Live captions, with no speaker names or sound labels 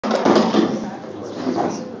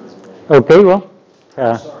Okay, well,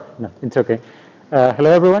 no, it's okay.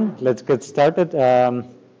 Hello, everyone. Let's get started.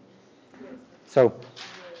 So,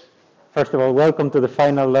 first of all, welcome to the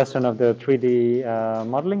final lesson of the 3D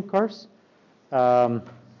modeling course. Um,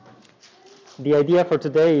 the idea for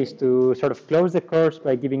today is to sort of close the course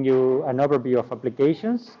by giving you an overview of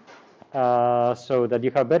applications so that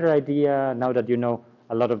you have a better idea now that you know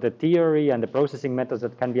a lot of the theory and the processing methods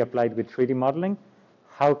that can be applied with 3D modeling.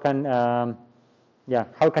 How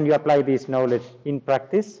can you apply this knowledge in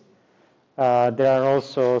practice? There are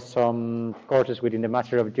also some courses within the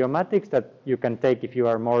Master of Geomatics that you can take if you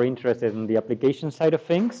are more interested in the application side of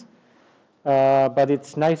things. But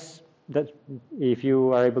it's nice that if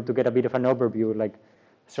you are able to get a bit of an overview, like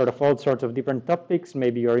sort of all sorts of different topics,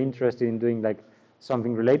 maybe you're interested in doing like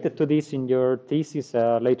something related to this in your thesis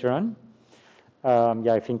later on.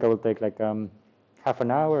 I think I will take like half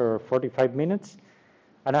an hour or 45 minutes.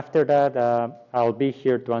 And after that, I'll be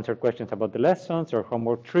here to answer questions about the lessons or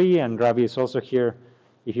homework 3, and Ravi is also here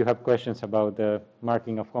if you have questions about the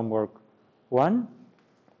marking of homework 1.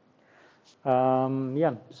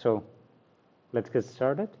 So let's get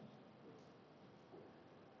started.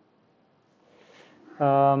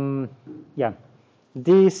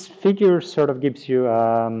 This figure sort of gives you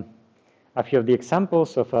a few of the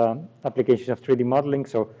examples of applications of 3D modeling.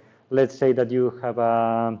 So let's say that you have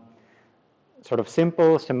a sort of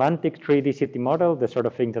simple semantic 3D city model, the sort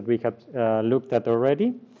of thing that we have looked at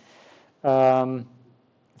already. And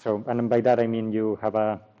by that I mean you have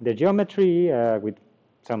the geometry with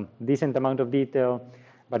some decent amount of detail,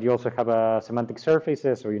 but you also have semantic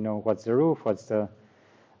surfaces, so you know what's the roof, what's the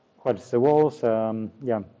walls,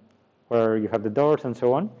 where you have the doors and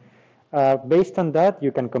so on. Based on that,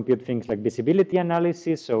 you can compute things like visibility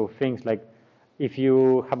analysis, so things like if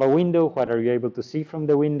you have a window, what are you able to see from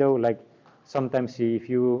the window? Like sometimes if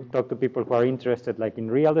you talk to people who are interested like in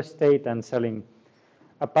real estate and selling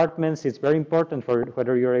apartments, it's very important for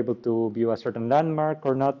whether you're able to view a certain landmark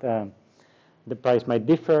or not. The price might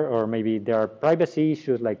differ, or maybe there are privacy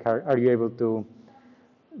issues, like are you able to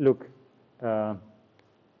look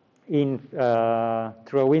in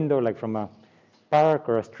through a window, like from a park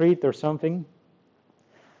or a street or something.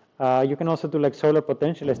 You can also do like solar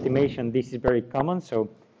potential estimation. This is very common. So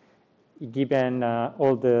given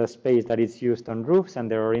all the space that is used on roofs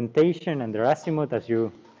and their orientation and their azimuth, as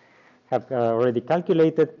you have already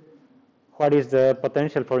calculated, what is the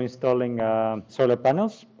potential for installing solar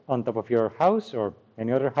panels on top of your house or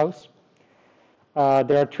any other house?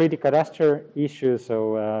 There are 3D cadastre issues,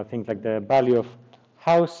 so things like the value of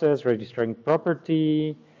houses, registering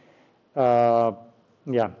property,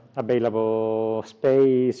 available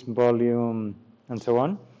space, volume, and so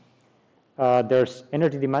on. There's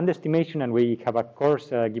energy demand estimation, and we have a course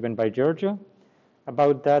given by Giorgio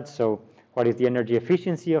about that. So what is the energy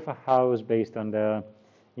efficiency of a house based on the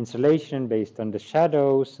insulation, based on the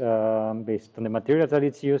shadows, based on the materials that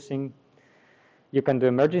it's using. You can do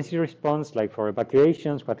emergency response, like for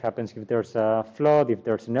evacuations, what happens if there's a flood, if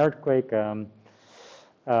there's an earthquake,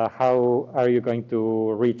 how are you going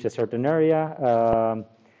to reach a certain area,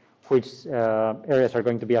 which areas are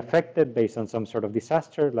going to be affected based on some sort of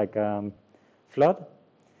disaster, like flood.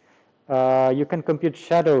 You can compute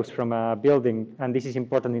shadows from a building, and this is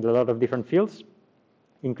important in a lot of different fields,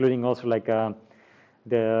 including also like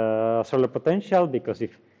the solar potential, because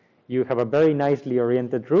if you have a very nicely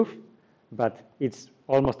oriented roof, but it's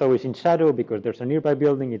almost always in shadow because there's a nearby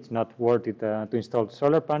building, it's not worth it to install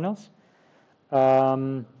solar panels.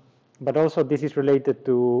 But also this is related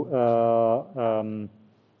to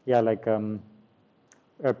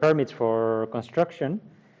permits for construction,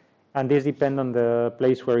 and this depends on the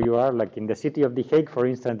place where you are. Like in the city of The Hague, for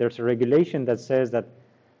instance, there's a regulation that says that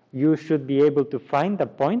you should be able to find a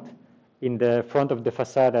point in the front of the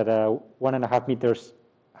facade at 1.5 meters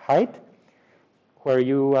height, where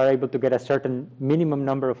you are able to get a certain minimum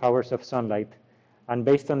number of hours of sunlight. And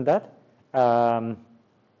based on that,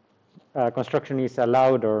 construction is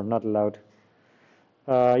allowed or not allowed.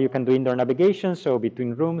 You can do indoor navigation, so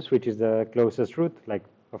between rooms, which is the closest route. Like,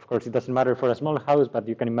 of course, it doesn't matter for a small house, but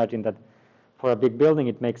you can imagine that for a big building,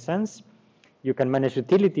 it makes sense. You can manage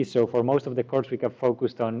utilities, so for most of the course, we have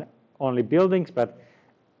focused on only buildings, but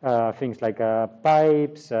things like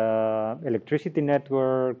pipes, electricity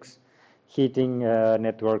networks, heating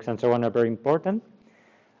networks, and so on are very important.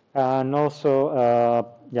 And also,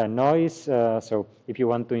 noise. So if you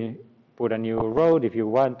want to put a new road, if you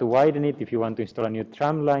want to widen it, if you want to install a new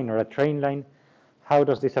tram line or a train line, how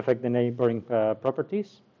does this affect the neighboring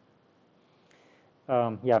properties?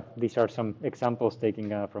 These are some examples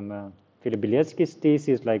taken from Philip Bielski's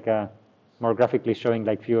thesis, like more graphically showing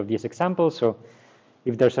like few of these examples. So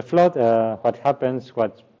if there's a flood, what happens,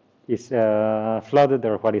 what is flooded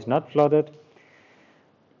or what is not flooded.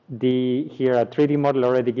 Here a 3D model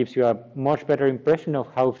already gives you a much better impression of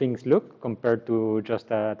how things look compared to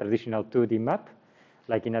just a traditional 2D map.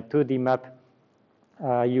 Like in a 2D map,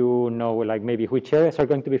 you know, like maybe which areas are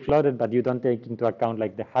going to be flooded, but you don't take into account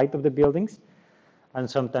like the height of the buildings. And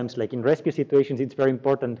sometimes, like in rescue situations, it's very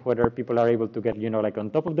important whether people are able to get, you know, like on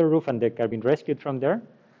top of the roof and they can be rescued from there,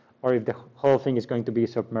 or if the whole thing is going to be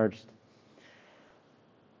submerged.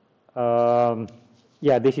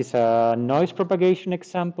 Yeah, this is a noise propagation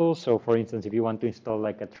example. So, for instance, if you want to install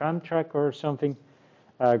like a tram track or something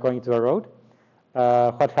going to a road,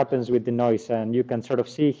 what happens with the noise? And you can sort of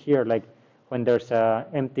see here, like when there's an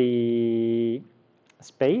empty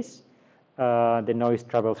space, the noise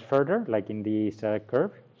travels further, like in this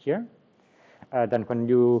curve here, than when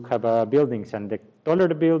you have buildings. And the taller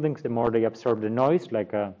the buildings, the more they absorb the noise,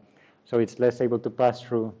 like so it's less able to pass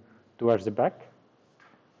through towards the back.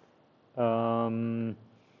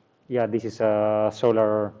 Yeah, this is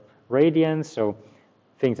solar radiance, so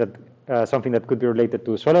things that something that could be related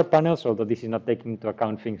to solar panels, although this is not taking into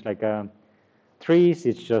account things like trees.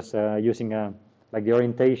 It's just using like the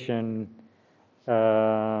orientation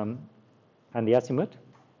and the azimuth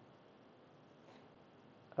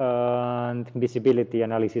and visibility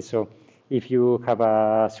analysis. So if you have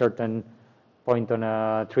a certain point on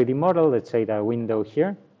a 3D model, let's say the window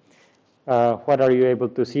here, what are you able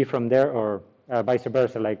to see from there, or vice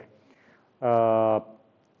versa, like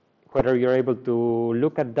whether you're able to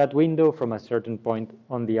look at that window from a certain point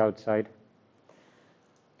on the outside.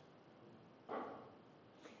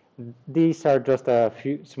 These are just a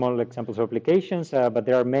few small examples of applications, but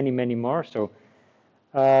there are many, many more. So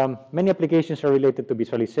many applications are related to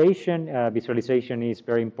visualization. Visualization is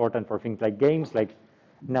very important for things like games. Like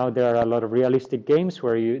now there are a lot of realistic games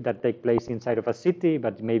where that take place inside of a city,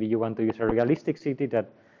 but maybe you want to use a realistic city that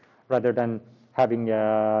rather than having,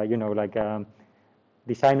 you know, like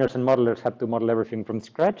designers and modelers have to model everything from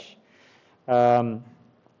scratch.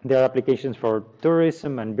 There are applications for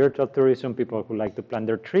tourism and virtual tourism, people who like to plan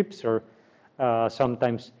their trips, or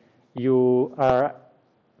sometimes you are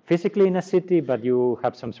physically in a city, but you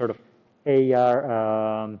have some sort of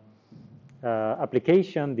AR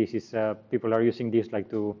application. This is people are using this like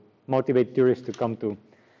to motivate tourists to come to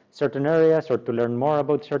certain areas or to learn more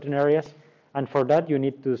about certain areas. And for that, you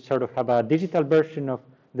need to sort of have a digital version of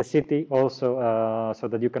the city also, so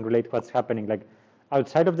that you can relate what's happening like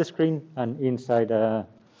outside of the screen and inside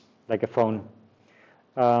like a phone.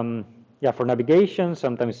 Yeah, for navigation,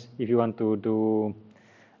 sometimes if you want to do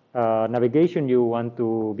navigation, you want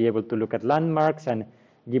to be able to look at landmarks and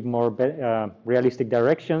give more realistic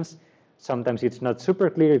directions. Sometimes it's not super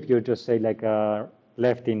clear if you just say like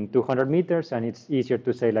left in 200 meters, and it's easier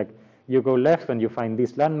to say like you go left when you find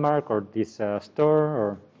this landmark or this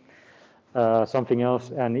store or something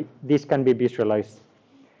else, and this can be visualized.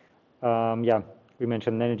 Yeah, we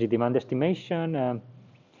mentioned energy demand estimation.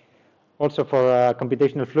 Also for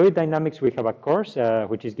computational fluid dynamics, we have a course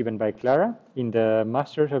which is given by Clara in the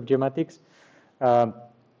Masters of Geomatics.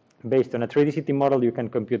 Based on a 3D city model, you can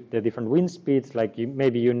compute the different wind speeds, like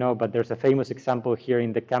maybe you know, but there's a famous example here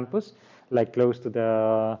in the campus, like close to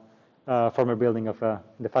the former building of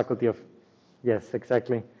the faculty of, yes,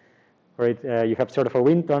 exactly, where you have sort of a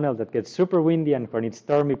wind tunnel that gets super windy, and when it's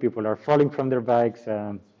stormy, people are falling from their bikes.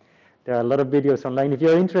 There are a lot of videos online. If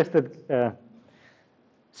you're interested,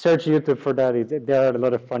 search YouTube for that. There are a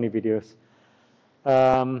lot of funny videos.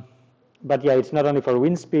 But yeah, it's not only for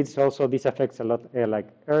wind speeds, also this affects a lot like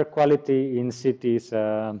air quality in cities.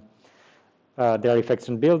 There are effects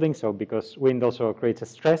on buildings, so because wind also creates a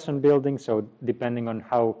stress on buildings, so depending on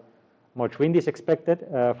how much wind is expected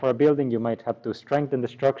for a building, you might have to strengthen the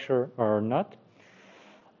structure or not.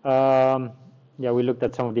 Yeah, we looked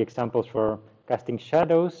at some of the examples for casting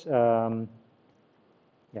shadows. Yeah.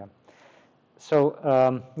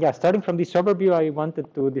 So yeah, starting from this overview, I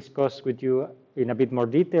wanted to discuss with you in a bit more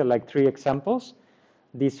detail, like 3 examples.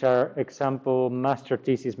 These are example master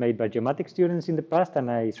theses made by geomatics students in the past, and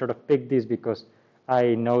I sort of picked these because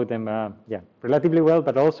I know them yeah, relatively well,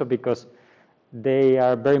 but also because they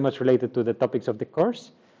are very much related to the topics of the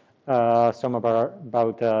course. Some are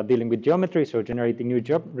about dealing with geometry, so generating new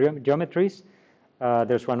geometries.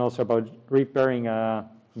 There's one also about repairing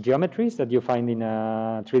geometries that you find in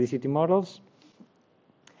 3D city models.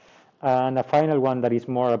 And a final one that is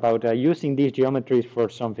more about using these geometries for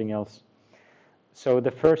something else. So the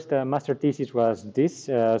first master thesis was this,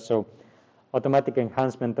 so automatic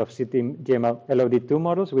enhancement of city GML LOD2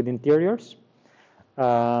 models with interiors.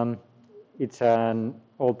 It's an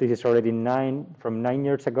old thesis already from 9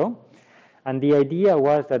 years ago. And the idea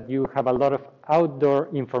was that you have a lot of outdoor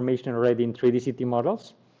information already in 3D city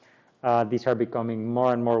models. These are becoming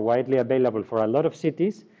more and more widely available for a lot of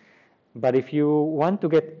cities. But if you want to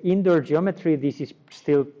get indoor geometry, this is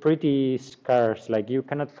still pretty scarce. Like you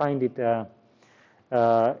cannot find it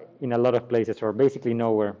in a lot of places, or basically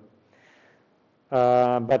nowhere.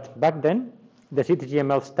 But back then, the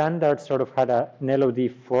CityGML standard sort of had an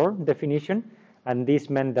LOD4 definition, and this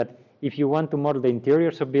meant that if you want to model the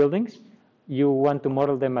interiors of buildings, you want to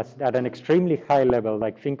model them at an extremely high level,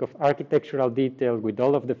 like think of architectural detail with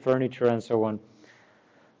all of the furniture and so on.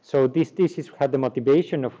 So this had the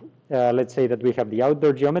motivation of, let's say that we have the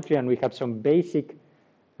outdoor geometry and we have some basic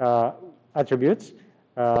attributes,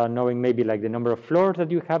 knowing maybe like the number of floors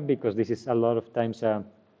that you have, because this is a lot of times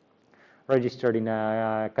registered in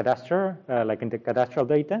a cadastre, like in the cadastral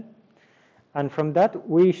data. And from that,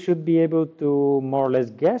 we should be able to more or less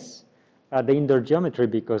guess the indoor geometry,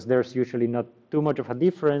 because there's usually not too much of a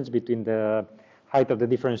difference between the height of the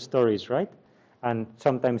different stories, right? And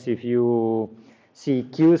sometimes if you see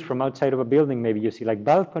cues from outside of a building, maybe you see like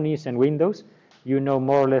balconies and windows, you know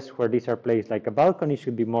more or less where these are placed. Like a balcony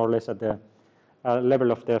should be more or less at the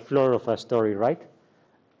level of the floor of a story, right?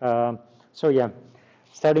 So yeah,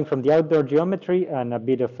 starting from the outdoor geometry and a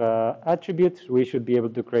bit of attributes, we should be able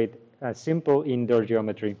to create a simple indoor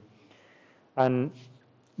geometry. And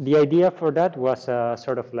the idea for that was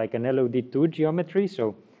sort of like an LOD2 geometry.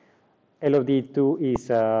 So LOD2 is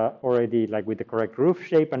already like with the correct roof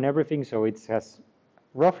shape and everything, so it has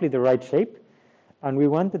roughly the right shape. And we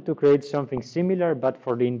wanted to create something similar, but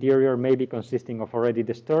for the interior, maybe consisting of already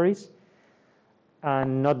the stories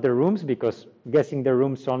and not the rooms, because guessing the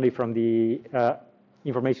rooms only from the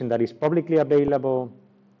information that is publicly available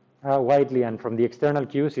widely and from the external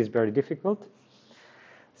cues is very difficult.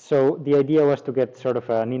 So the idea was to get sort of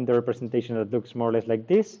an indoor representation that looks more or less like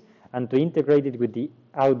this, and to integrate it with the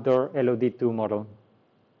outdoor LOD2 model.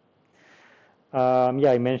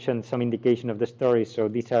 Yeah, I mentioned some indication of the stories. So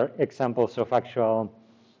these are examples of actual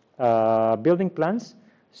building plans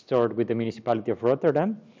stored with the municipality of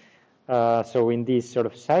Rotterdam. So in these sort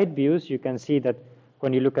of side views, you can see that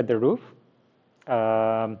when you look at the roof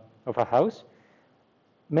of a house,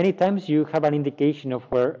 many times you have an indication of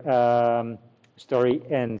where story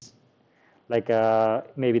ends. Like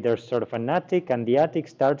maybe there's sort of an attic, and the attic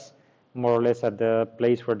starts more or less at the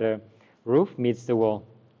place where the roof meets the wall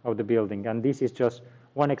of the building. And this is just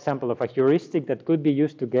one example of a heuristic that could be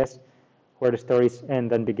used to guess where the stories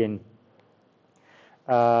end and begin.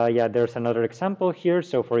 Yeah, there's another example here.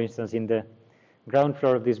 So for instance, in the ground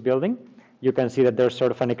floor of this building, you can see that there's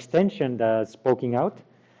sort of an extension that's poking out.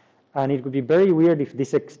 And it would be very weird if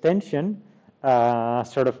this extension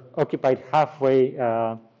sort of occupied halfway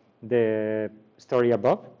the story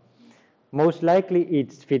above. Most likely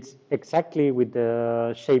it fits exactly with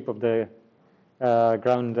the shape of the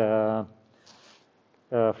ground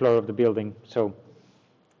floor of the building. So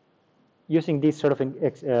using these sort of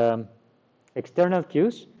external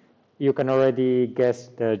cues, you can already guess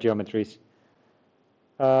the geometries.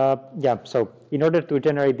 Yeah, so in order to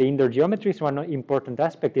generate the indoor geometries, one important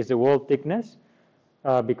aspect is the wall thickness,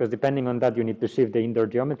 because depending on that, you need to shift the indoor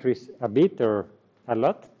geometries a bit or a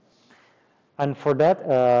lot. And for that,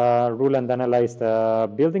 Roland analyzed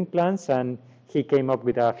building plans, and he came up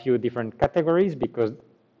with a few different categories, because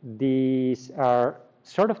these are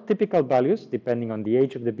sort of typical values depending on the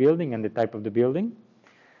age of the building and the type of the building.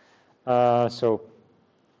 So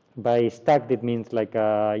by stacked, it means like,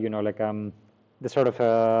 you know, like the sort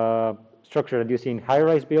of structure that you see in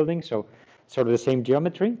high-rise buildings, so sort of the same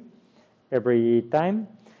geometry every time.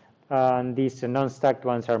 And these non-stacked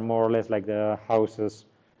ones are more or less like the houses.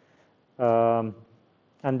 And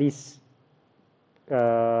these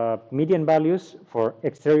median values for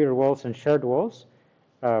exterior walls and shared walls,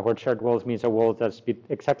 where shared walls means a wall that's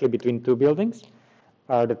exactly between two buildings,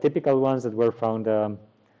 are the typical ones that were found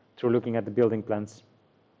through looking at the building plans.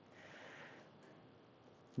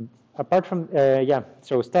 Apart from, yeah,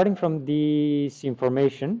 so starting from this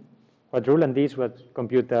information, what Roland did was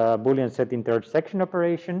compute a Boolean set intersection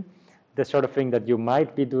operation, the sort of thing that you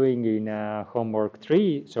might be doing in homework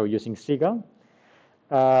 3, so using Seagull.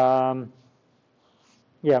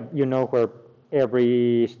 Yeah, you know where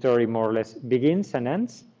every story more or less begins and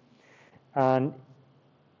ends. And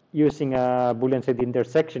using a Boolean set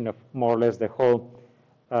intersection of more or less the whole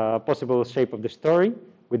possible shape of the story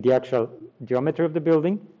with the actual geometry of the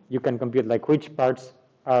building, you can compute like which parts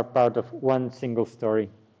are part of one single story.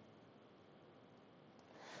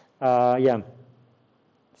 Yeah.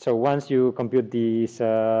 So once you compute these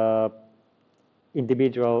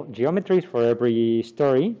individual geometries for every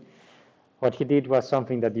story, what he did was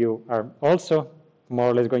something that you are also more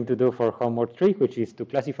or less going to do for homework 3, which is to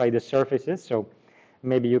classify the surfaces. So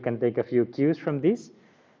maybe you can take a few cues from this.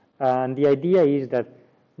 And the idea is that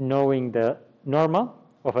knowing the normal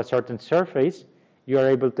of a certain surface, you are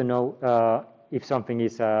able to know if something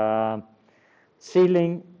is a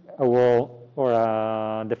ceiling, a wall, or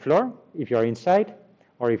the floor, if you're inside,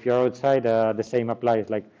 or if you're outside, the same applies,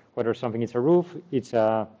 like whether something is a roof, it's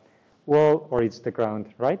a wall, or it's the ground,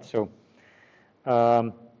 right? So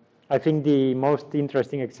I think the most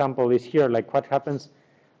interesting example is here, like what happens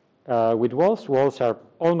with walls. Walls are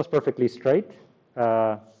almost perfectly straight,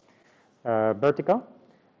 vertical,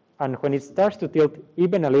 and when it starts to tilt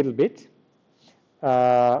even a little bit,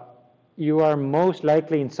 you are most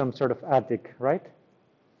likely in some sort of attic, right?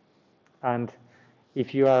 And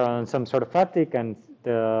if you are on some sort of attic and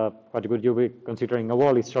what would you be considering a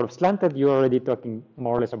wall is sort of slanted, you're already talking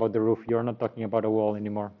more or less about the roof. You're not talking about a wall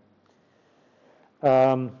anymore.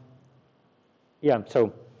 Yeah,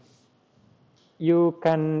 so you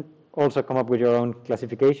can also come up with your own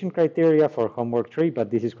classification criteria for homework 3, but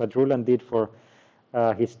this is what Roland did for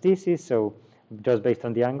his thesis, so just based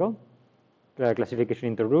on the angle, classification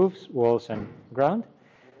into roofs, walls, and ground.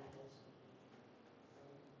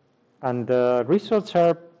 And the results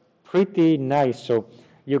are pretty nice, so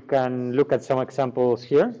you can look at some examples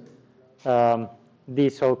here.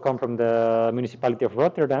 These all come from the municipality of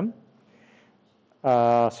Rotterdam.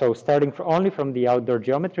 So starting only from the outdoor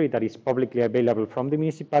geometry that is publicly available from the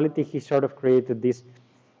municipality, he sort of created these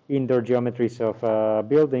indoor geometries of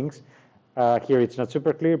buildings. Here it's not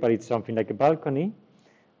super clear, but it's something like a balcony.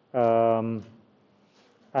 And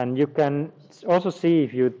you can also see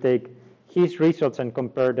if you take his results and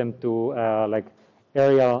compare them to like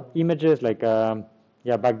aerial images, like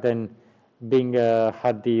yeah, back then Bing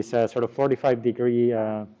had this sort of 45-degree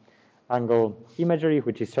angle imagery,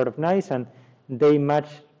 which is sort of nice, and they match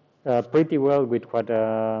pretty well with what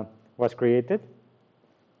was created.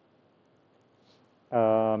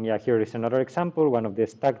 Yeah, here is another example, one of the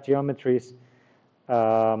stack geometries.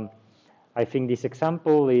 I think this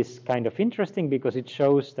example is kind of interesting because it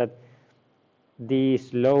shows that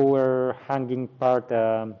this lower hanging part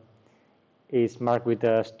is marked with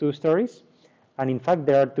 2 stories. And in fact,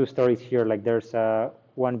 there are 2 stories here, like there's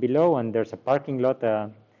one below and there's a parking lot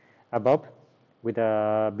above with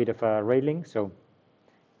a bit of a railing, so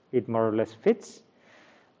it more or less fits.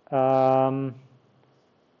 And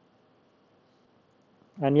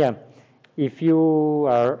yeah, if you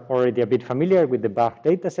are already a bit familiar with the Bach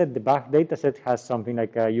dataset, the Bach dataset has something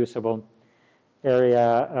like a usable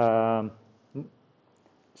area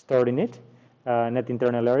stored in it, net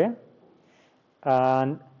internal area.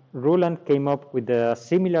 And Roland came up with a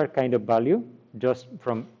similar kind of value just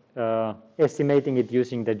from estimating it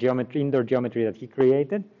using the geometry, indoor geometry that he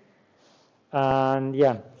created. And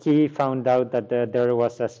yeah, he found out that there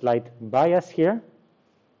was a slight bias here.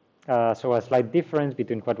 So a slight difference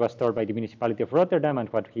between what was stored by the municipality of Rotterdam and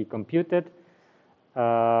what he computed.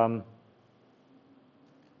 And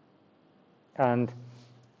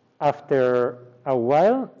after a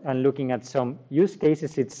while, and looking at some use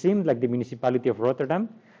cases, it seemed like the municipality of Rotterdam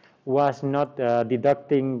was not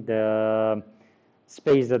deducting the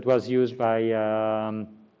space that was used by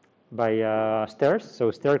stairs,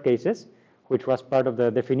 so staircases, which was part of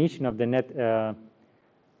the definition of the net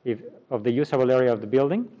of the usable area of the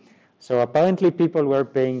building. So apparently people were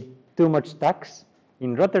paying too much tax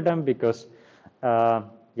in Rotterdam because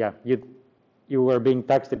yeah, you were being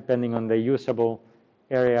taxed depending on the usable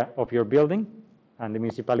area of your building, and the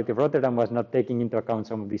municipality of Rotterdam was not taking into account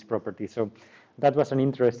some of these properties. So that was an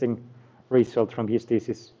interesting result from his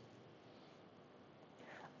thesis.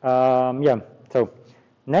 Yeah, so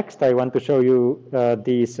next I want to show you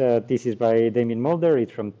this thesis by Damien Mulder.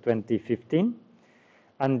 It's from 2015.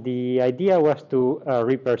 And the idea was to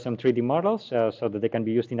repair some 3D models so that they can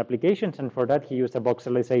be used in applications. And for that, he used a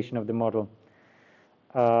voxelization of the model.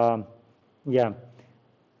 Yeah.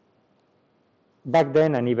 Back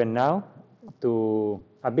then and even now, to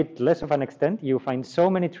a bit less of an extent, you find so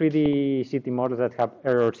many 3D city models that have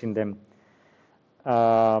errors in them.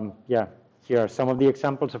 Yeah, here are some of the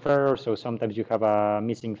examples of errors. So sometimes you have a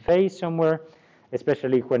missing face somewhere,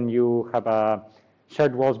 especially when you have a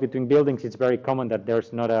shared walls between buildings. It's very common that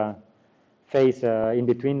there's not a face in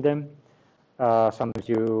between them. Sometimes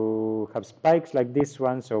you have spikes like this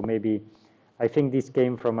one. So maybe, I think this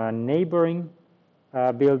came from a neighboring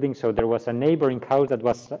building. So there was a neighboring house that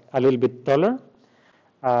was a little bit taller.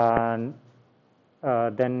 And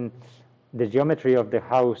then the geometry of the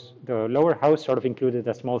house, the lower house sort of included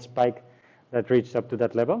a small spike that reached up to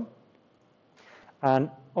that level. And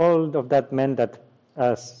all of that meant that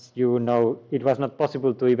as you know, it was not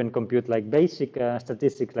possible to even compute like basic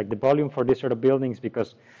statistics like the volume for these sort of buildings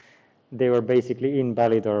because they were basically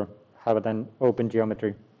invalid or have an open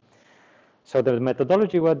geometry. So the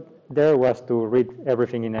methodology there was to read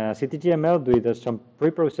everything in a CTGML, do some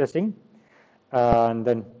pre-processing, and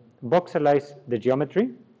then voxelize the geometry.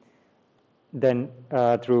 Then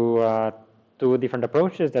through 2 different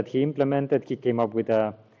approaches that he implemented, he came up with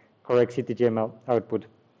a correct CTGML output.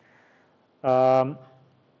 The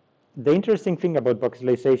interesting thing about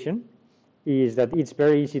voxelization is that it's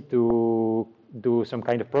very easy to do some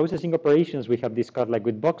kind of processing operations. We have discussed like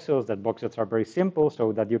with voxels, that voxels are very simple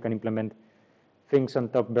so that you can implement things on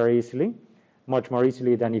top very easily, much more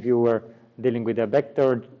easily than if you were dealing with a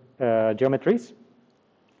vector geometries.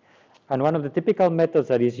 And one of the typical methods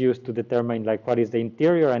that is used to determine like what is the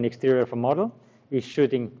interior and exterior of a model is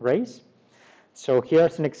shooting rays. So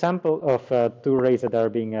here's an example of 2 rays that are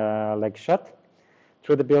being like shot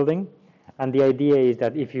through the building. And the idea is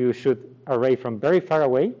that if you shoot a ray from very far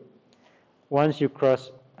away, once you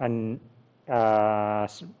cross an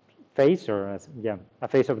face or a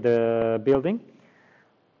face of the building,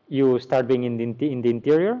 you start being in the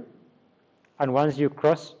interior. And once you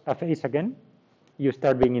cross a face again, you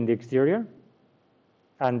start being in the exterior.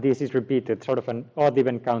 And this is repeated, sort of an odd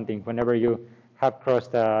even counting. Whenever you have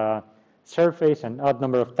crossed a surface an odd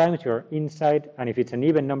number of times, you're inside. And if it's an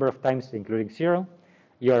even number of times, including 0,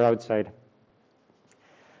 you're outside.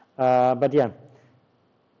 But yeah,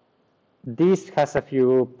 this has a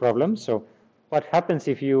few problems. So what happens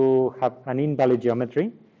if you have an invalid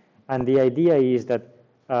geometry? And the idea is that,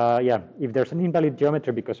 if there's an invalid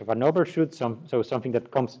geometry because of an overshoot, so something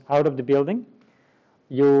that comes out of the building,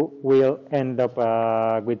 you will end up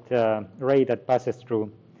with a ray that passes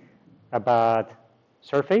through a bad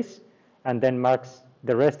surface and then marks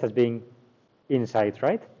the rest as being inside,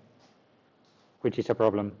 right? Which is a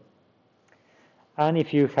problem. And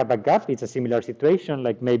if you have a gap, it's a similar situation,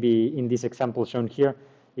 like maybe in this example shown here,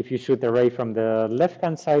 if you shoot a ray from the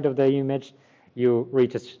left-hand side of the image, you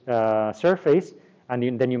reach a surface,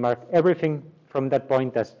 and then you mark everything from that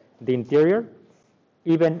point as the interior,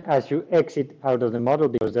 even as you exit out of the model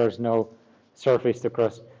because there's no surface to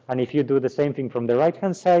cross. And if you do the same thing from the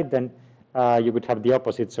right-hand side, then you would have the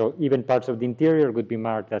opposite. So even parts of the interior would be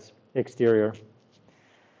marked as exterior.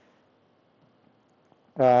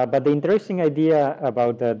 But the interesting idea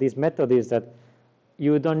about this method is that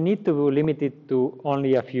you don't need to limit it to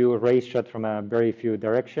only a few rays shot from a very few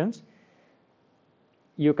directions.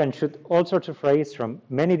 You can shoot all sorts of rays from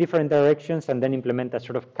many different directions and then implement a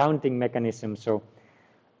sort of counting mechanism. So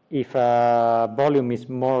if a volume is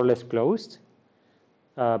more or less closed,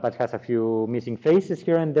 but has a few missing faces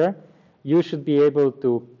here and there, you should be able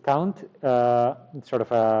to count,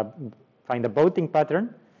 find a voting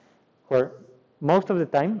pattern where most of the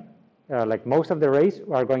time, like most of the rays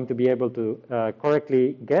are going to be able to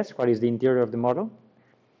correctly guess what is the interior of the model.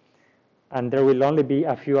 And there will only be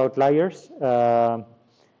a few outliers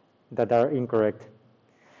that are incorrect.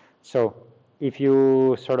 So if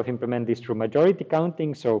you sort of implement this through majority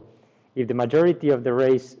counting, so if the majority of the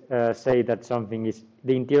rays say that something is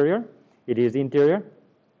the interior, it is the interior.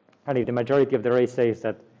 And if the majority of the rays says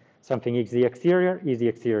that something is the exterior, is the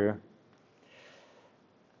exterior.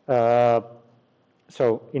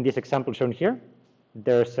 So in this example shown here,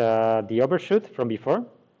 there's the overshoot from before,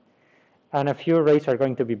 and a few rays are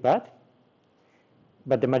going to be bad,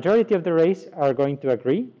 but the majority of the rays are going to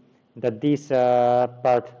agree that this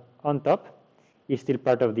part on top is still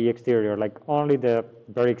part of the exterior, like only the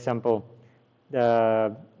very example,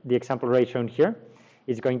 the example ray shown here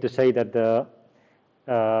is going to say that the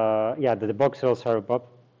voxels are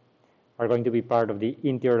going to be part of the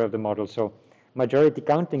interior of the model. So majority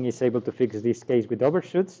counting is able to fix this case with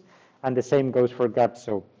overshoots, and the same goes for gaps.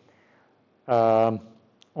 So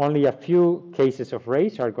only a few cases of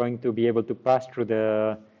rays are going to be able to pass through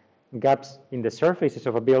the gaps in the surfaces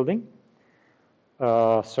of a building.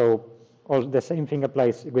 So the same thing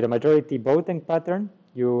applies with a majority voting pattern.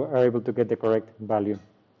 You are able to get the correct value.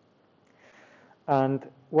 And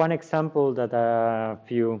one example that a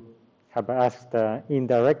few have asked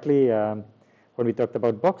indirectly when we talked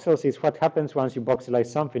about voxels is what happens once you voxelize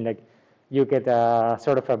something. Like you get a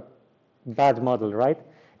sort of a bad model, right?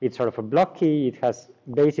 It's sort of a blocky. It has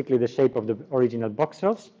basically the shape of the original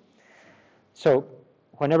voxels. So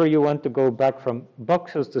whenever you want to go back from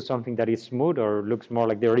voxels to something that is smooth or looks more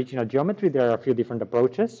like the original geometry, there are a few different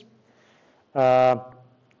approaches.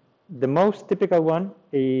 The most typical one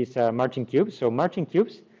is marching cubes. So marching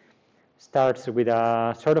cubes starts with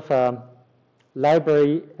a sort of a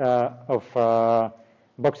library of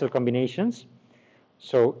voxel combinations.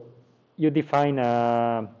 So you define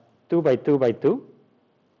a 2 by 2 by 2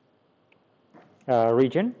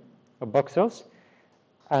 region of voxels,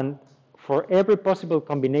 and for every possible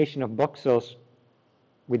combination of voxels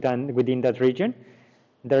within that region,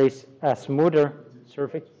 there is a smoother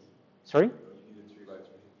surface. Sorry? You need a 3 by 3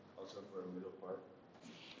 also for a middle part.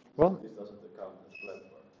 Well, this doesn't count as flat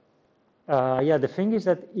part. yeah, the thing is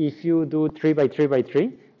that if you do 3 by 3 by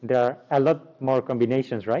 3, there are a lot more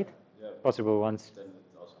combinations, right? Yeah. Possible ones. Then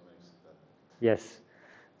it also makes that. Yes.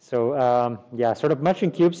 So yeah, sort of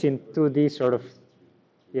matching cubes in 2D sort of,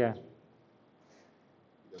 yeah.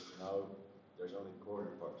 Because now there's only corner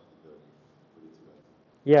parts of the building for you to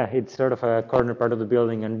rent. Yeah, it's sort of a corner part of the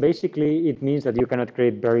building, and basically it means that you cannot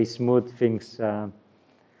create very smooth things.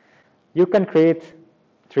 You can create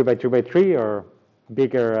 3 by 3 by 3 or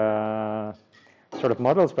bigger sort of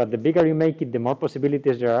models, but the bigger you make it, the more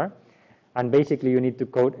possibilities there are. And basically you need to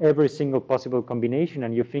code every single possible combination,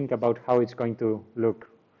 and you think about how it's going to look.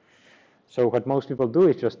 So what most people do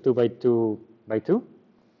is just 2 by 2 by 2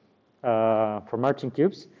 for marching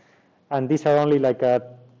cubes. And these are only like a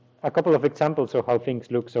couple of examples of how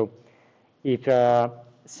things look. So if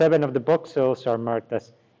 7 of the voxels are marked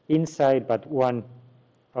as inside, but 1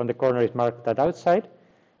 on the corner is marked as outside,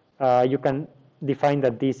 you can define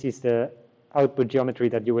that this is the output geometry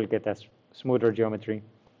that you will get as smoother geometry.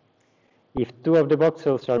 If 2 of the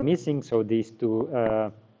voxels are missing, so these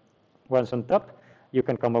 2 ones on top, you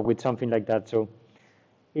can come up with something like that. So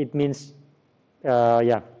it means,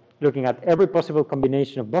 yeah, looking at every possible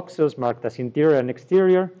combination of voxels marked as interior and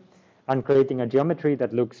exterior, and creating a geometry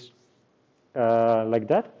that looks like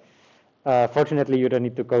that. Fortunately, you don't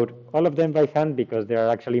need to code all of them by hand, because there are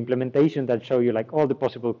actually implementations that show you like all the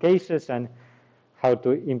possible cases and how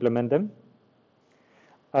to implement them.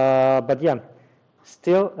 But yeah,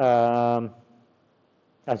 still,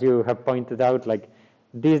 as you have pointed out, like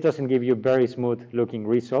this doesn't give you very smooth looking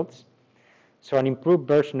results. So an improved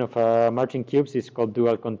version of marching cubes is called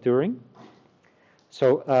dual contouring.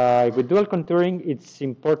 So with dual contouring, it's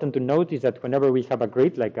important to notice that whenever we have a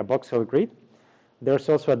grid, like a voxel grid, there's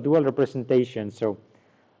also a dual representation. So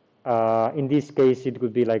in this case, it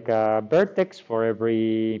would be like a vertex for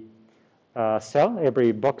every cell,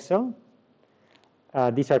 every voxel.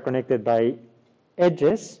 These are connected by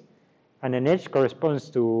edges, and an edge corresponds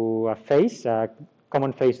to a face, a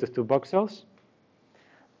common face to 2 voxels.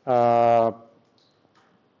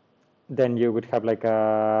 Then you would have like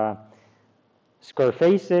a square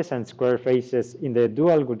faces, and square faces in the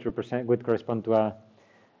dual would correspond to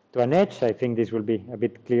an edge. I think this will be a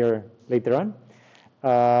bit clearer later on.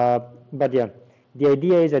 But yeah, the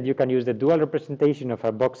idea is that you can use the dual representation of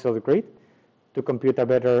a voxel grid to compute a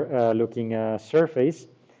better looking surface.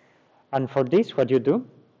 And for this, what you do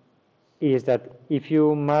is that if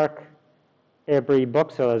you mark every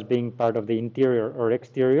voxel as being part of the interior or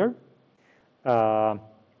exterior,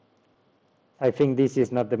 I think this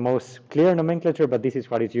is not the most clear nomenclature, but this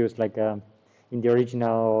is what is used like in the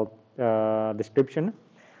original description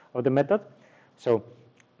of the method. So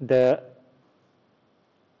the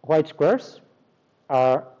white squares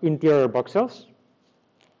are interior voxels,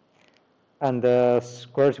 and the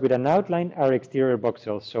squares with an outline are exterior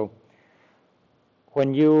voxels. So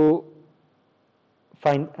when you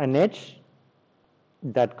find an edge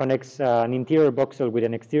that connects an interior voxel with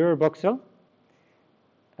an exterior voxel,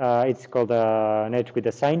 it's called an edge with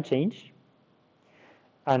a sign change.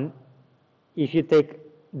 And if you take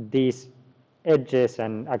these edges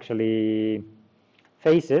and actually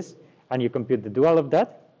faces, and you compute the dual of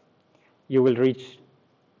that, you will reach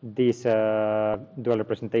this dual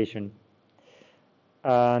representation.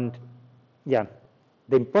 And yeah,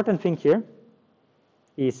 the important thing here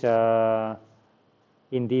is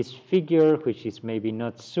in this figure, which is maybe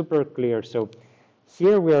not super clear. So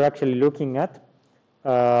here we are actually looking at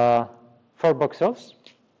 4 voxels.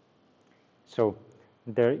 So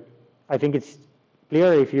there, I think it's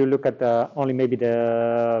clear if you look at only maybe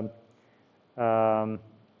the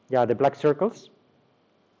yeah, the black circles.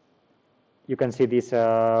 You can see these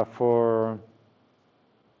 4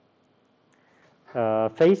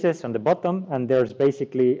 faces on the bottom, and there's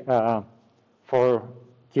basically 4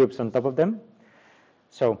 cubes on top of them.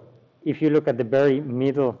 So if you look at the very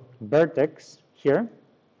middle vertex here,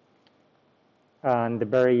 and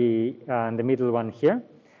the middle one here,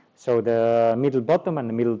 so the middle bottom and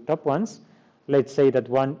the middle top ones, let's say that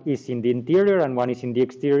one is in the interior and one is in the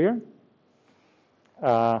exterior.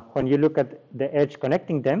 When you look at the edge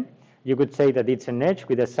connecting them, you could say that it's an edge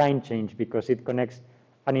with a sign change, because it connects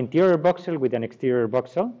an interior voxel with an exterior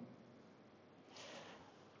voxel.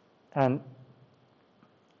 And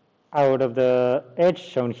out of the edge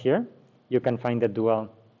shown here, you can find the dual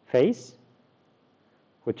face,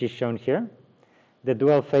 which is shown here. The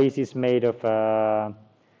dual face is made of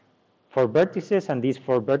 4 vertices, and these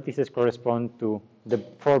 4 vertices correspond to the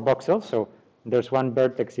 4 voxels. So there's one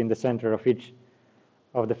vertex in the center of each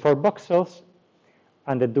of the 4 voxels,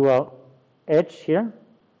 and the dual edge here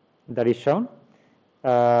that is shown,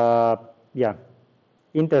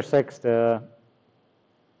 intersects the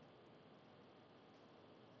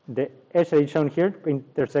edge that is shown here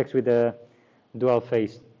intersects with the dual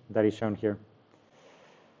face that is shown here.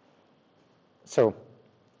 So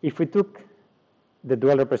if we took the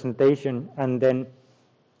dual representation and then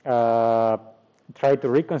try to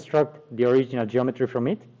reconstruct the original geometry from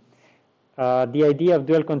it, the idea of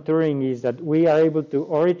dual contouring is that we are able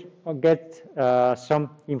to get some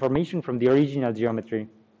information from the original geometry.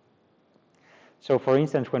 So for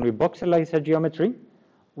instance, when we voxelize a geometry,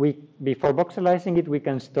 before voxelizing it, we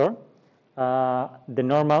can store the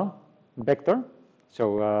normal vector.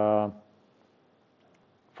 So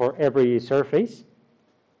for every surface,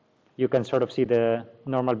 you can sort of see the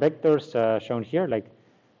normal vectors shown here. Like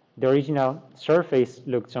the original surface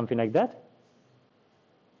looked something like that.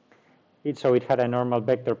 So it had a normal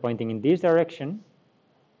vector pointing in this direction,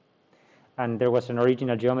 and there was an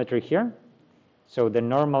original geometry here. So the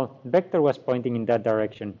normal vector was pointing in that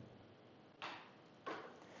direction.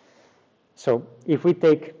 So if we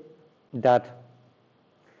take that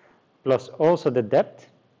plus also the depth,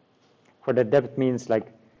 where the depth means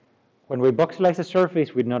like when we voxelize a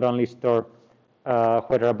surface, we not only store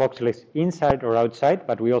whether a voxel is inside or outside,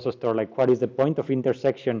 but we also store like what is the point of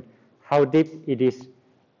intersection, how deep it is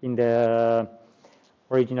in the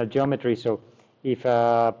original geometry. So if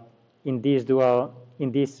in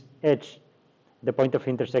this edge, the point of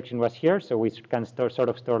intersection was here, so we can sort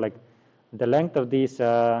of store like the length of this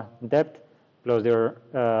depth plus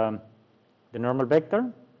the normal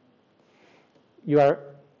vector.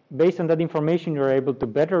 Based on that information, you're able to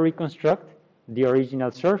better reconstruct the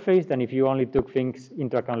original surface than if you only took things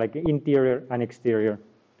into account like interior and exterior.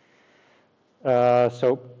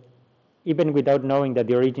 So even without knowing that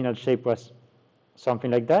the original shape was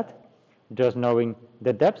something like that, just knowing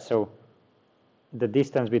the depth, so the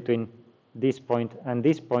distance between this point and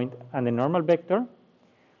the normal vector,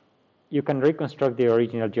 you can reconstruct the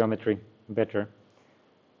original geometry better.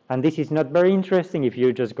 And this is not very interesting if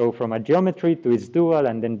you just go from a geometry to its dual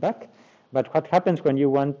and then back. But what happens when you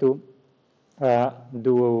want to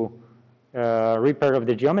do repair of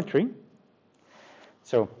the geometry?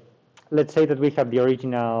 So let's say that we have the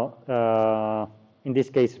original, in this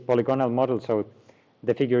case, polygonal model. So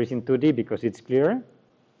the figure is in 2D because it's clearer.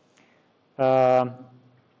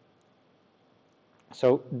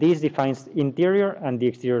 So this defines interior and the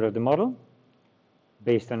exterior of the model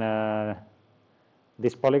based on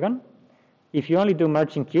this polygon. If you only do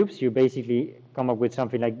merging cubes, you basically come up with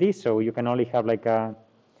something like this. So you can only have like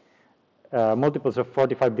multiples of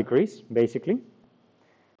 45 degrees, basically.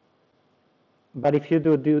 But if you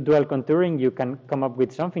do dual contouring, you can come up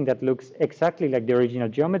with something that looks exactly like the original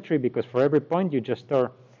geometry, because for every point you just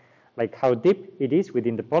store like how deep it is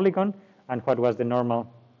within the polygon and what was the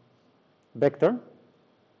normal vector.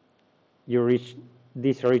 You reach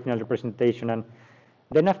this original representation, and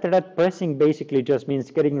then after that, pressing basically just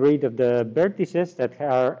means getting rid of the vertices that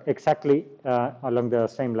are exactly along the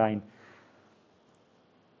same line.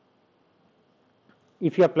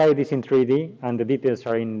 If you apply this in 3D, and the details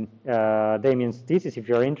are in Damien's thesis if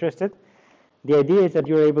you're interested, the idea is that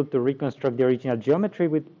you're able to reconstruct the original geometry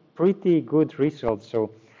with pretty good results.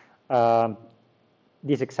 So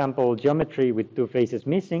this example geometry with 2 faces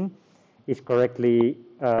missing is correctly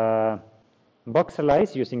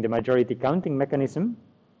voxelized using the majority counting mechanism.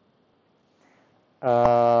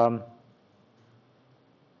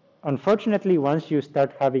 Unfortunately, once you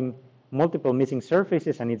start having multiple missing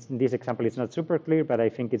surfaces, and in this example it's not super clear, but I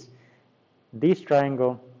think it's this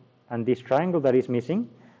triangle and this triangle that is missing,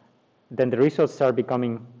 then the results start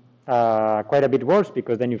becoming quite a bit worse,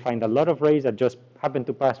 because then you find a lot of rays that just happen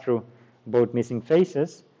to pass through both missing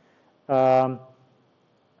faces.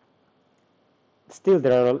 Still,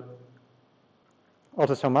 there are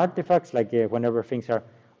also some artifacts, like whenever things are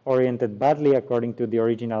oriented badly according to the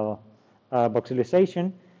original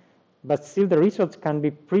voxelization, but still the results can be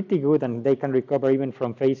pretty good, and they can recover even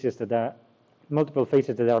from faces that are multiple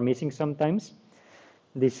faces that are missing sometimes.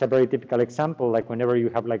 This is a very typical example, like whenever you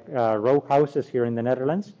have like row houses here in the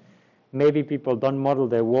Netherlands, maybe people don't model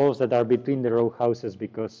the walls that are between the row houses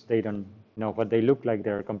because they don't know what they look like,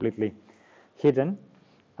 they're completely hidden,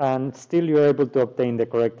 and still you're able to obtain the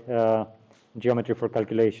correct geometry for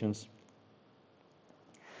calculations.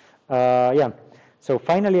 So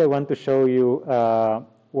finally I want to show you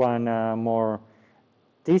one more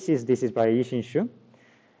This is by Yixin Xu.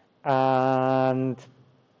 And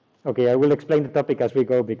okay, I will explain the topic as we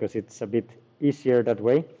go because it's a bit easier that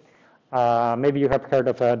way. Maybe you have heard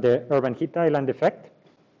of the urban heat island effect.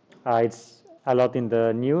 It's a lot in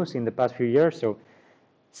the news in the past few years. So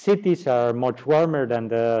cities are much warmer than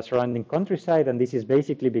the surrounding countryside, and this is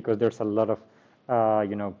basically because there's a lot of,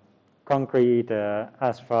 concrete,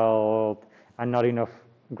 asphalt, and not enough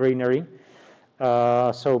greenery.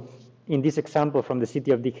 So in this example from the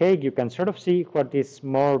city of The Hague, you can sort of see what is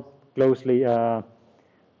more closely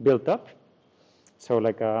built up. So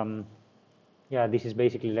like, this is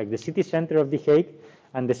basically like the city center of The Hague,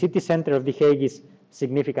 and the city center of The Hague is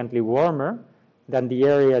significantly warmer than the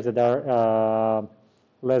areas that are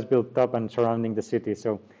less built up and surrounding the city.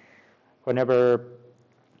 So whenever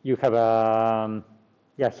you have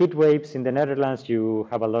heat waves in the Netherlands, you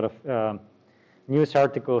have a lot of news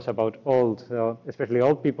articles about especially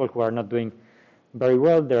old people who are not doing very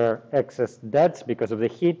well. There are excess deaths because of the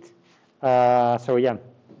heat. The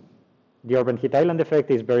urban heat island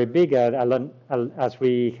effect is very big. As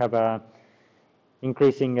we have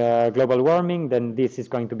increasing global warming, then this is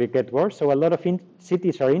going to get worse. So a lot of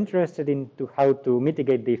cities are interested in how to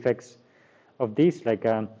mitigate the effects of this. Like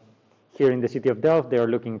here in the city of Delft, they are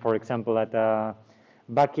looking, for example, at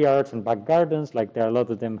backyards and back gardens. Like a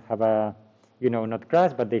lot of them have not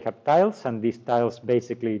grass, but they have tiles, and these tiles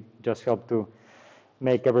basically just help to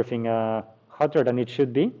make everything hotter than it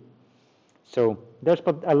should be. So there's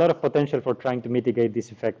a lot of potential for trying to mitigate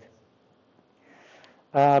this effect.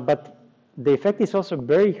 But the effect is also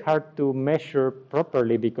very hard to measure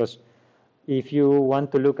properly, because if you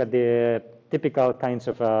want to look at the typical kinds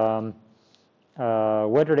of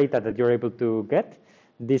weather data that you're able to get,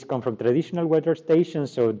 these come from traditional weather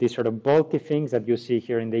stations. So these sort of bulky things that you see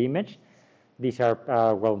here in the image, these are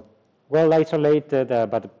well isolated,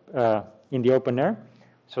 but in the open air,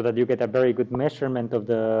 so that you get a very good measurement of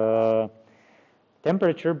the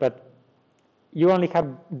temperature. But you only have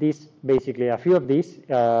basically a few of these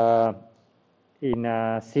in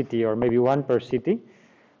a city, or maybe one per city.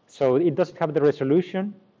 So it doesn't have the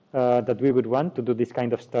resolution that we would want to do this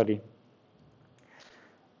kind of study.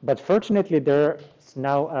 But fortunately, there's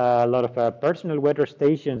now a lot of personal weather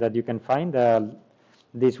stations that you can find.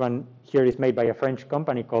 This one here is made by a French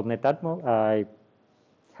company called Netatmo. I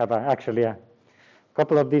have actually a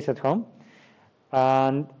couple of these at home.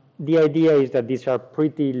 And the idea is that these are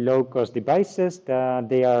pretty low-cost devices.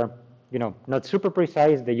 They are, not super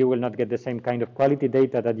precise. That you will not get the same kind of quality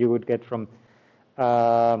data that you would get from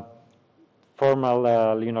formal,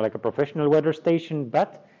 like a professional weather station.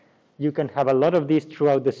 But you can have a lot of these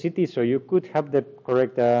throughout the city, so you could have the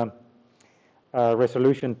correct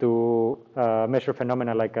resolution to measure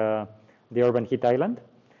phenomena like the urban heat island.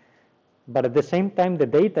 But at the same time, the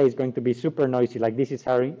data is going to be super noisy. Like this is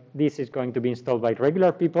going to be installed by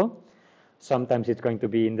regular people. Sometimes it's going to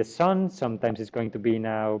be in the sun. Sometimes it's going to be in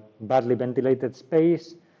a badly ventilated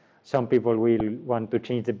space. Some people will want to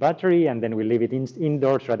change the battery, and then we leave it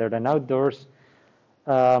indoors rather than outdoors.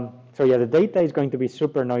 The data is going to be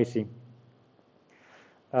super noisy.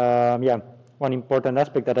 One important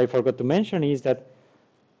aspect that I forgot to mention is that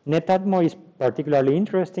Netatmo is particularly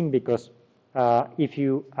interesting because if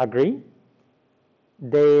you agree,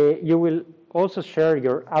 you will also share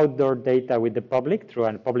your outdoor data with the public through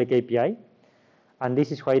a public API. And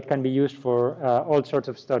this is why it can be used for all sorts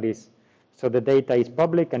of studies. So the data is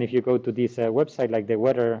public, and if you go to this website, like the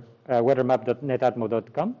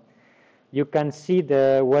weathermap.netatmo.com, you can see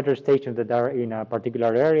the weather stations that are in a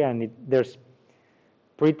particular area, and there's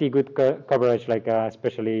pretty good coverage, like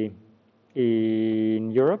especially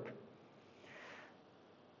in Europe.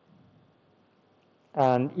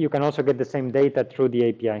 And you can also get the same data through the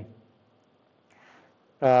API.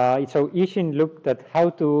 So Yixin looked at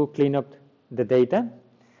how to clean up the data.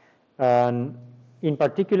 And in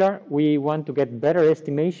particular, we want to get better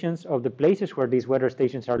estimations of the places where these weather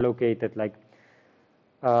stations are located. Like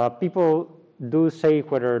people do say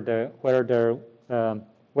whether their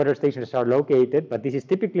weather stations are located, but this is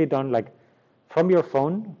typically done like from your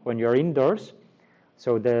phone when you're indoors.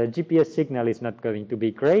 So the GPS signal is not going to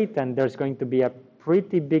be great, and there's going to be a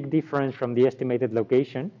pretty big difference from the estimated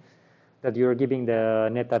location that you're giving the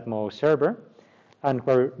Netatmo server and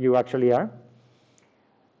where you actually are.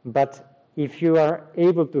 But if you are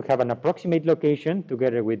able to have an approximate location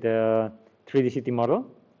together with the 3D city model,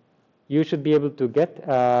 you should be able to get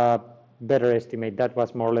a better estimate. That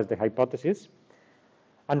was more or less the hypothesis.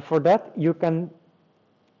 And for that, you can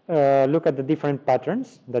look at the different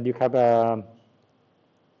patterns that you have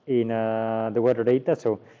in the weather data.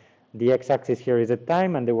 So the x-axis here is the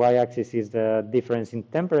time, and the y-axis is the difference in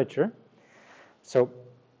temperature. So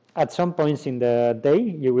at some points in the day,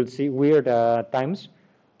 you will see weird times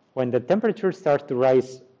when the temperature starts to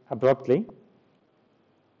rise abruptly.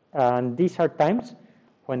 And these are times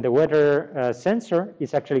when the weather sensor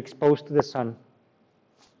is actually exposed to the sun.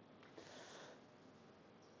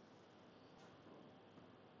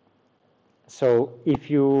 So if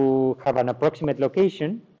you have an approximate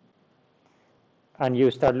location and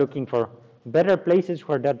you start looking for better places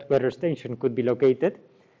where that weather station could be located,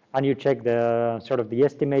 and you check the sort of the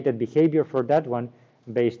estimated behavior for that one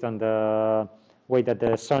based on the way that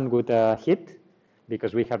the sun would hit,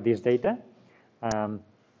 because we have this data,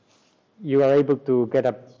 you are able to get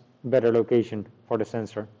a better location for the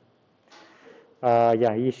sensor.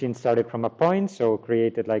 Yeah, Yishin started from a point, so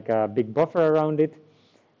created like a big buffer around it,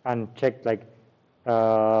 and checked like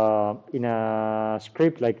in a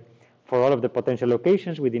script like for all of the potential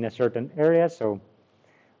locations within a certain area. So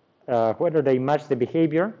whether they match the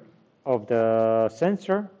behavior of the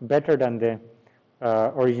sensor better than the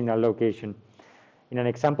original location. In an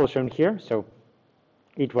example shown here, so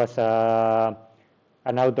it was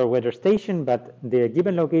an outdoor weather station, but the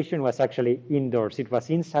given location was actually indoors. It was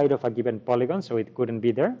inside of a given polygon, so it couldn't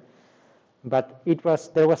be there. But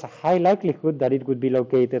there was a high likelihood that it would be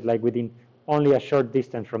located like within only a short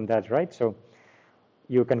distance from that, right? So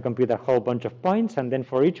you can compute a whole bunch of points, and then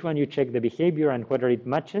for each one you check the behavior and whether it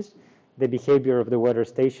matches the behavior of the weather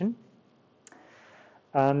station.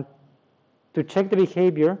 And to check the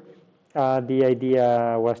behavior, the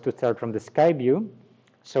idea was to start from the sky view.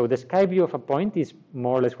 So the sky view of a point is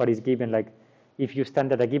more or less what is given, like if you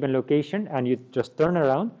stand at a given location and you just turn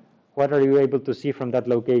around, what are you able to see from that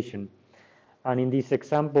location? And in this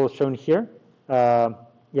example shown here,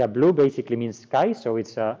 yeah, blue basically means sky, so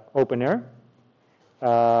it's open air.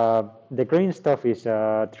 The green stuff is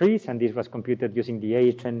trees, and this was computed using the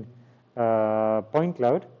AHN point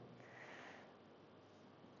cloud.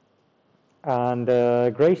 And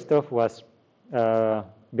the gray stuff was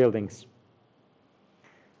buildings.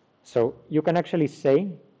 So you can actually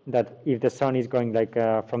say that if the sun is going like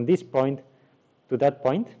from this point to that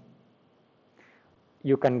point,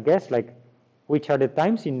 you can guess like which are the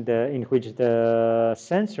times in which the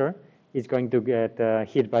sensor is going to get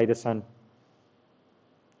hit by the sun.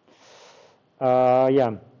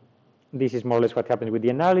 Yeah, this is more or less what happens with the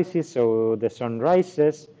analysis. So the sun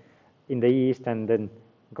rises in the east and then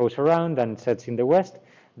goes around and sets in the west.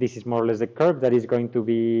 This is more or less the curve that is going to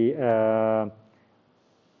be the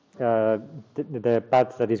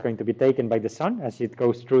path that is going to be taken by the sun as it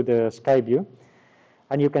goes through the sky view.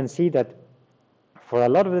 And you can see that for a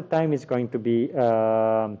lot of the time it's going to be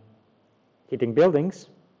hitting buildings.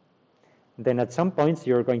 Then at some points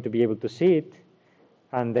you're going to be able to see it,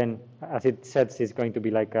 and then as it sets it's going to be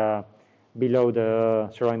like below the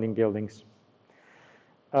surrounding buildings.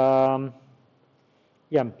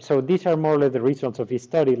 Yeah, so these are more or less the results of his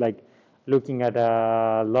study, like looking at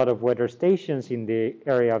a lot of weather stations in the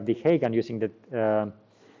area of The Hague and using the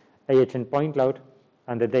AHN point cloud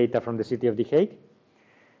and the data from the city of The Hague.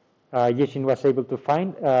 Yishin was able to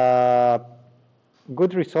find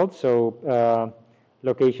good results. So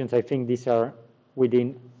locations, I think these are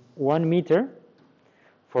within 1 meter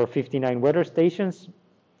for 59 weather stations,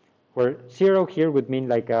 where 0 here would mean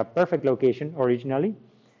like a perfect location originally,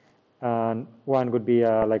 and 1 would be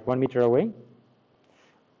like 1 meter away.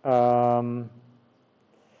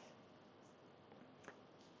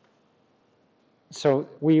 So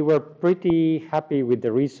we were pretty happy with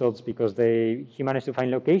the results because he managed to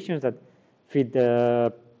find locations that fit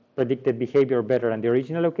the predicted behavior better than the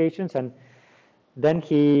original locations. And then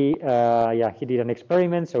he did an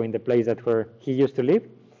experiment. So in the place where he used to live,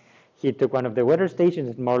 he took one of the weather stations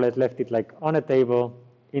and more or less left it like on a table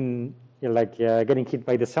in getting hit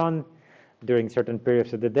by the sun during certain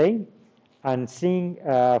periods of the day, and seeing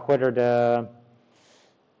whether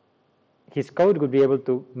his code would be able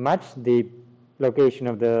to match the location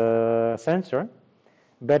of the sensor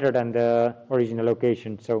better than the original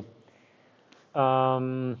location. So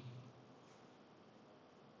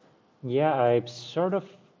yeah, I've sort of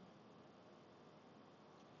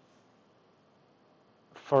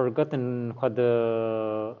forgotten what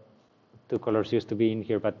the 2 colors used to be in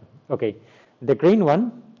here, but okay. The green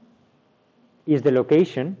one is the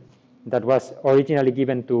location that was originally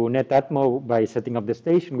given to NetAtmo by setting up the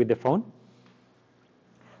station with the phone.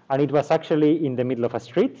 And it was actually in the middle of a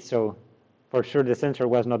street, so for sure the sensor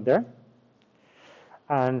was not there.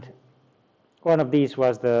 And one of these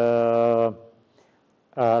was the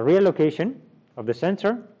real location of the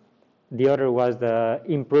sensor. The other was the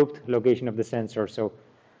improved location of the sensor. So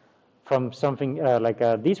from something like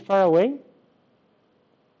this far away,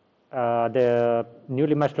 the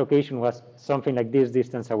newly matched location was something like this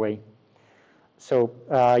distance away. So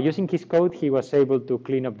using his code, he was able to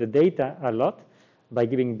clean up the data a lot by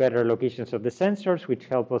giving better locations of the sensors, which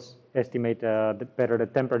help us estimate better the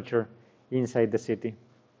temperature inside the city.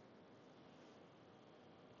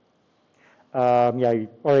 Yeah, I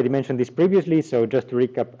already mentioned this previously, so just to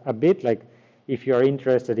recap a bit, like if you are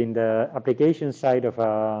interested in the application side of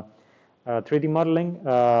 3D modeling,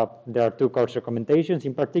 there are two course recommendations.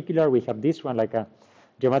 In particular, we have this one, like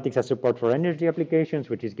Geomatics as support for energy applications,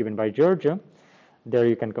 which is given by Georgia. There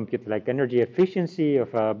you can compute like energy efficiency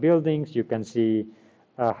of buildings. You can see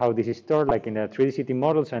how this is stored, like in the 3D city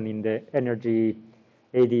models and in the energy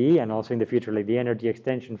ADE, and also in the future, like the energy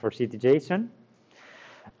extension for CityJSON.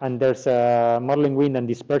 And there's modeling wind and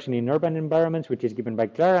dispersion in urban environments, which is given by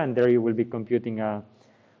Clara, and there you will be computing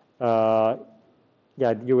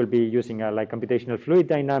yeah, you will be using like computational fluid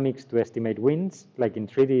dynamics to estimate winds, like in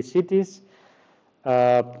 3D cities.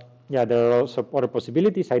 Yeah, there are also other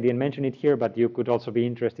possibilities. I didn't mention it here, but you could also be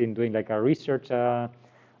interested in doing like a research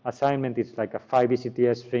assignment. It's like a 5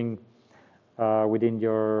 ECTS thing within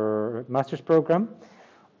your master's program.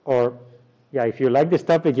 Or, yeah, if you like this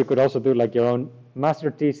topic, you could also do like your own master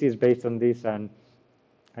thesis based on this. And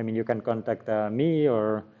I mean, you can contact me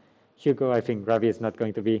or Hugo. I think Ravi is not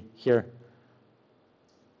going to be here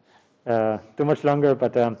too much longer,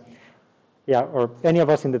 but yeah, or any of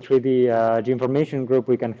us in the 3D geoinformation group,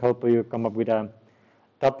 we can help you come up with a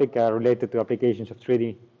topic related to applications of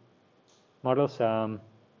 3D models.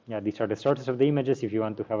 Yeah, these are the sources of the images if you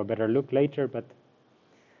want to have a better look later, but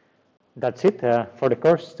that's it for the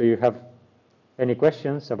course. Do you have any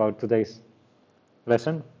questions about today's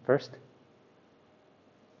lesson first?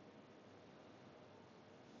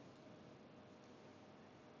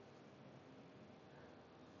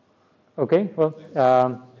 Okay, well.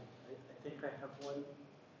 I think I have one,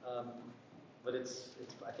 but it's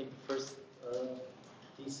I think the first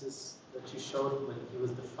thesis that you showed when he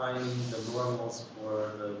was defining the normals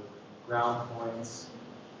for the ground points,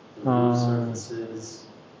 the roof surfaces.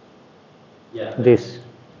 Yeah. This.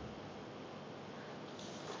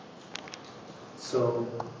 So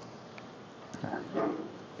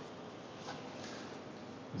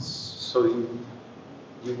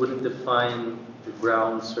you wouldn't define the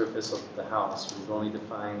ground surface of the house. You would only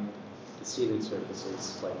define the ceiling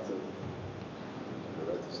surfaces, like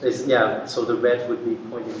yeah. So the red would be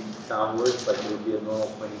pointing downwards, like it would be a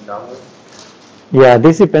normal pointing downward. Yeah,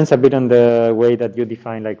 this depends a bit on the way that you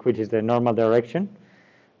define, like which is the normal direction,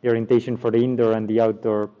 the orientation for the indoor and the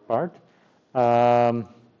outdoor part.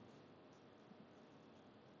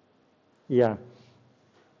 Yeah.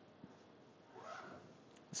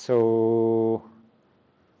 So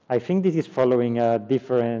I think this is following a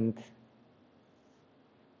different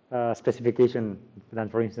specification than,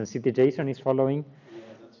 for instance, CityJSON is following. Yeah,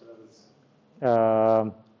 that's what I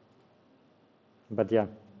was. But yeah,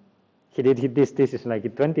 he did this. This is like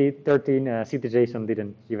in 2013. CityJSON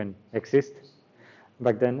didn't even exist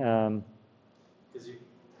back then. Because you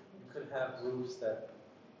could have roofs that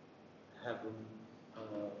have like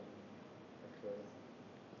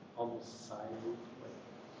almost side roof.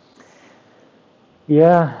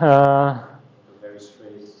 Yeah. Very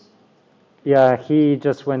straight. Yeah, he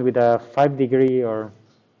just went with a 5-degree or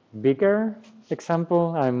bigger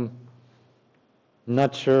example. I'm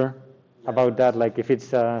not sure about that. Like if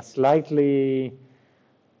it's a slightly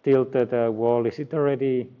tilted wall, is it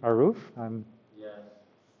already a roof?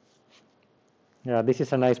 Yeah, this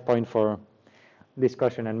is a nice point for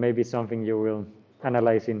discussion and maybe something you will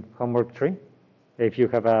analyze in homework 3. If you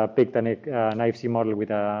have picked an IFC model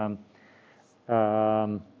with a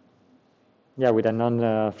with a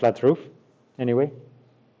non-flat roof, anyway.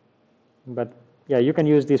 But yeah, you can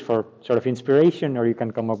use this for sort of inspiration, or you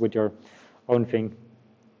can come up with your own thing.